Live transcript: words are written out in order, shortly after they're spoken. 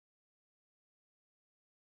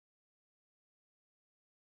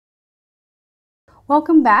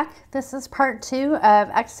Welcome back. This is part 2 of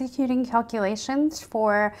executing calculations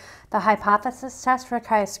for the hypothesis test for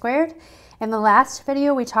chi-squared. In the last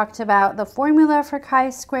video, we talked about the formula for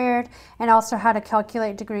chi-squared and also how to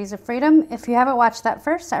calculate degrees of freedom. If you haven't watched that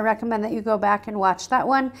first, I recommend that you go back and watch that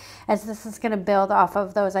one, as this is going to build off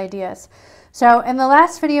of those ideas. So in the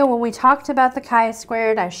last video, when we talked about the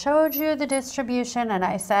chi-squared, I showed you the distribution and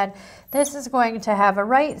I said this is going to have a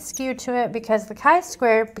right skew to it because the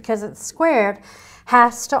chi-squared, because it's squared,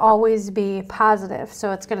 has to always be positive.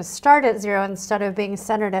 So it's going to start at 0 instead of being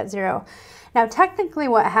centered at 0. Now technically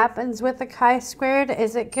what happens with the chi-squared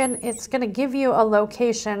is it's going to give you a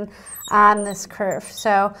location on this curve.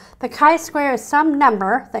 So the chi-square is some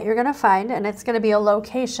number that you're going to find, and it's going to be a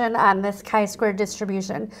location on this chi-square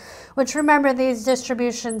distribution, which, remember, these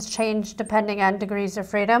distributions change depending on degrees of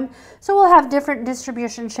freedom. So we'll have different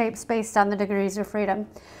distribution shapes based on the degrees of freedom.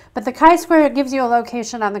 But the chi-square gives you a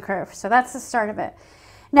location on the curve. So that's the start of it.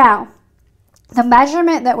 Now, the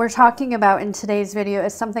measurement that we're talking about in today's video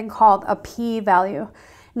is something called a p-value.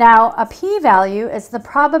 Now, a p-value is the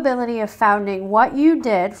probability of finding what you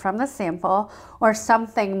did from the sample or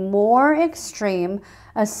something more extreme,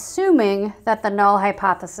 assuming that the null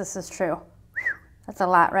hypothesis is true. That's a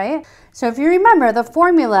lot, right? So if you remember, the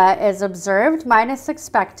formula is observed minus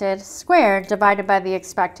expected squared divided by the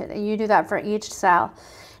expected, and you do that for each cell.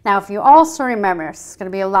 Now, if you also remember, it's going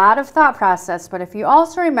to be a lot of thought process, but if you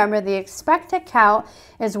also remember, the expected count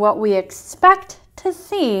is what we expect to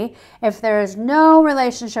see if there is no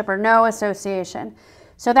relationship or no association.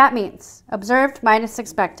 So that means observed minus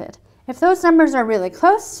expected. If those numbers are really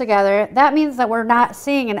close together, that means that we're not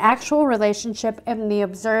seeing an actual relationship in the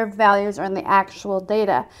observed values or in the actual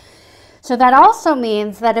data. So that also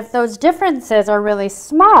means that if those differences are really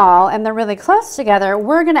small and they're really close together,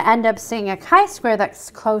 we're going to end up seeing a chi-square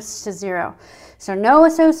that's close to 0. So no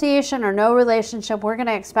association or no relationship, we're going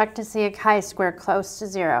to expect to see a chi-square close to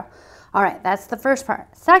 0. All right, that's the first part.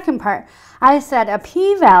 Second part, I said a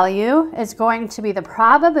p-value is going to be the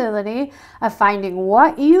probability of finding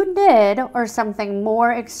what you did or something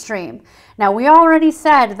more extreme. Now, we already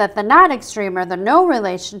said that the not extreme or the no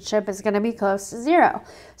relationship is going to be close to 0.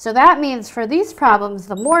 So that means for these problems,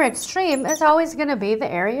 the more extreme is always going to be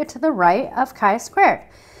the area to the right of chi-squared.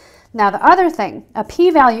 Now, the other thing, a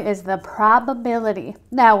p-value is the probability.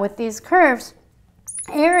 Now, with these curves,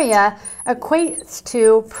 area equates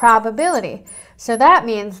to probability. So that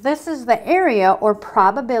means this is the area or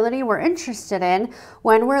probability we're interested in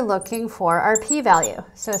when we're looking for our p-value.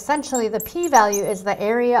 So essentially the p-value is the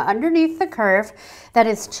area underneath the curve that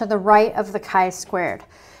is to the right of the chi-squared.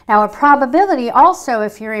 Now, a probability also,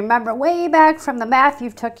 if you remember way back from the math you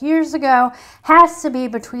took years ago, has to be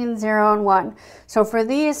between 0 and 1. So for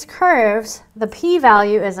these curves, the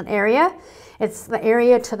p-value is an area. It's the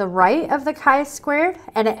area to the right of the chi-squared,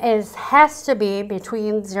 and it has to be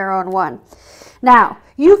between 0 and 1. Now,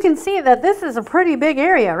 you can see that this is a pretty big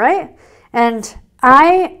area, right? And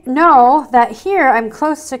I know that here I'm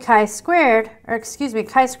close to chi-squared, or excuse me,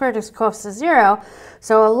 chi-squared is close to 0.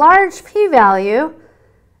 So a large p-value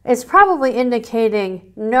is probably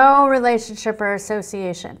indicating no relationship or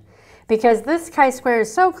association. Because this chi-square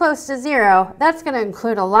is so close to 0, that's going to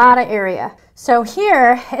include a lot of area. So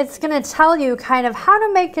here, it's going to tell you kind of how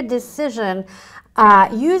to make a decision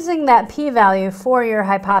using that p-value for your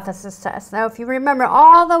hypothesis test. Now, if you remember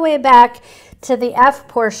all the way back to the F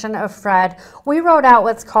portion of Fred, we wrote out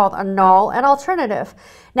what's called a null and alternative.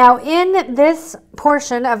 Now, in this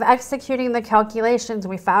portion of executing the calculations,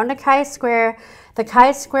 we found a chi-square. The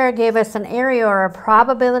chi-square gave us an area or a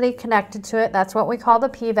probability connected to it. That's what we call the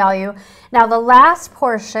p-value. Now, the last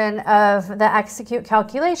portion of the execute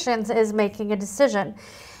calculations is making a decision.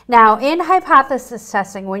 Now, in hypothesis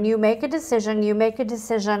testing, when you make a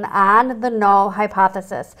decision on the null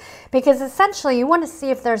hypothesis, because essentially you want to see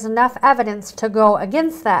if there's enough evidence to go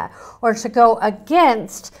against that, or to go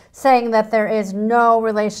against saying that there is no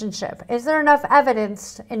relationship. Is there enough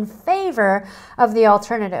evidence in favor of the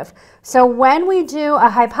alternative? So when we do a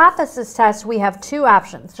hypothesis test, we have two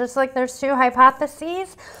options. Just like there's two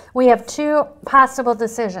hypotheses, we have two possible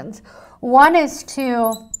decisions. One is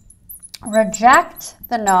to reject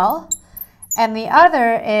the null, and the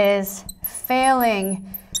other is failing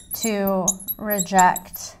to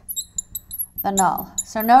reject the null.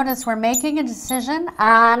 So notice we're making a decision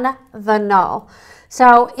on the null.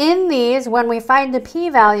 So in these, when we find a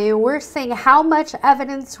p-value, we're seeing how much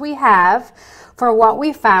evidence we have for what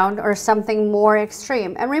we found or something more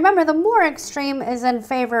extreme. And remember, the more extreme is in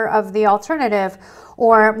favor of the alternative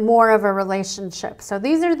or more of a relationship. So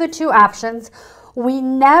these are the two options. We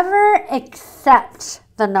never accept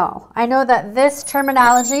the null. I know that this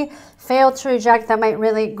terminology, fail to reject, that might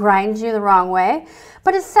really grind you the wrong way.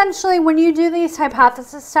 But essentially, when you do these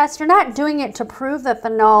hypothesis tests, you're not doing it to prove that the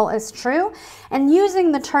null is true. And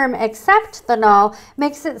using the term accept the null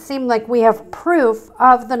makes it seem like we have proof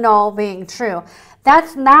of the null being true.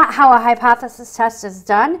 That's not how a hypothesis test is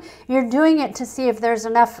done. You're doing it to see if there's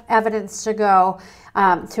enough evidence to go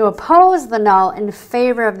to oppose the null in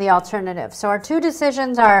favor of the alternative. So our two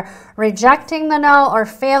decisions are rejecting the null or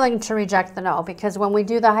failing to reject the null, because when we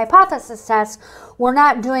do the hypothesis test, we're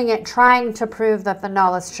not doing it trying to prove that the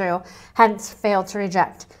null is true, hence fail to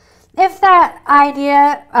reject. If that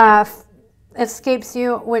idea escapes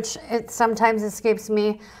you, which it sometimes escapes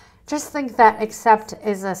me, just think that accept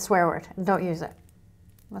is a swear word and don't use it.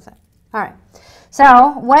 What's it? All right.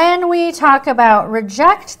 So when we talk about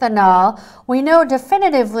reject the null, we know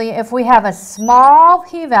definitively if we have a small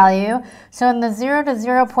p-value, so in the 0 to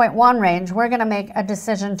 0.1 range, we're going to make a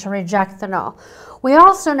decision to reject the null. We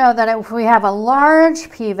also know that if we have a large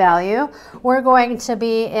p-value, we're going to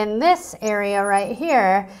be in this area right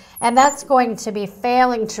here, and that's going to be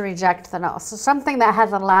failing to reject the null. So something that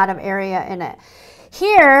has a lot of area in it.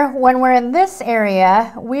 Here, when we're in this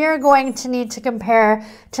area, we're going to need to compare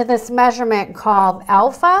to this measurement called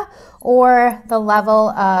alpha, or the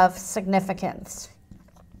level of significance.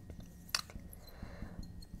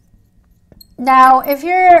 Now, if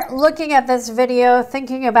you're looking at this video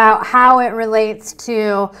thinking about how it relates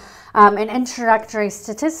to an introductory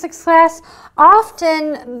statistics class,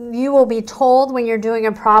 often you will be told when you're doing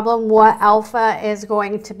a problem what alpha is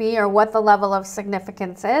going to be or what the level of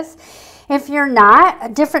significance is. If you're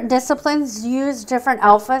not, different disciplines use different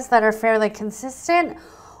alphas that are fairly consistent,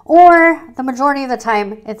 or the majority of the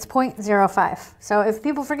time it's 0.05. So if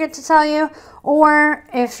people forget to tell you, or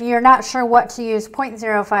if you're not sure what to use,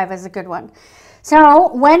 0.05 is a good one.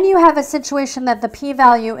 So when you have a situation that the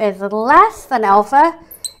p-value is less than alpha,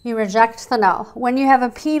 you reject the null. When you have a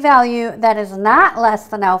p-value that is not less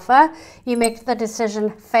than alpha, you make the decision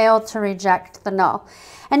fail to reject the null.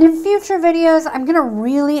 And in future videos, I'm going to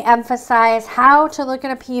really emphasize how to look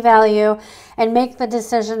at a p-value and make the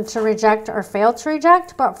decision to reject or fail to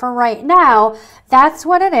reject. But for right now, that's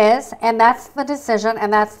what it is, and that's the decision,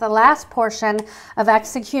 and that's the last portion of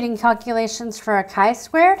executing calculations for a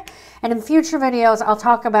chi-squared. And in future videos, I'll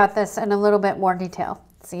talk about this in a little bit more detail.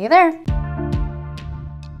 See you there.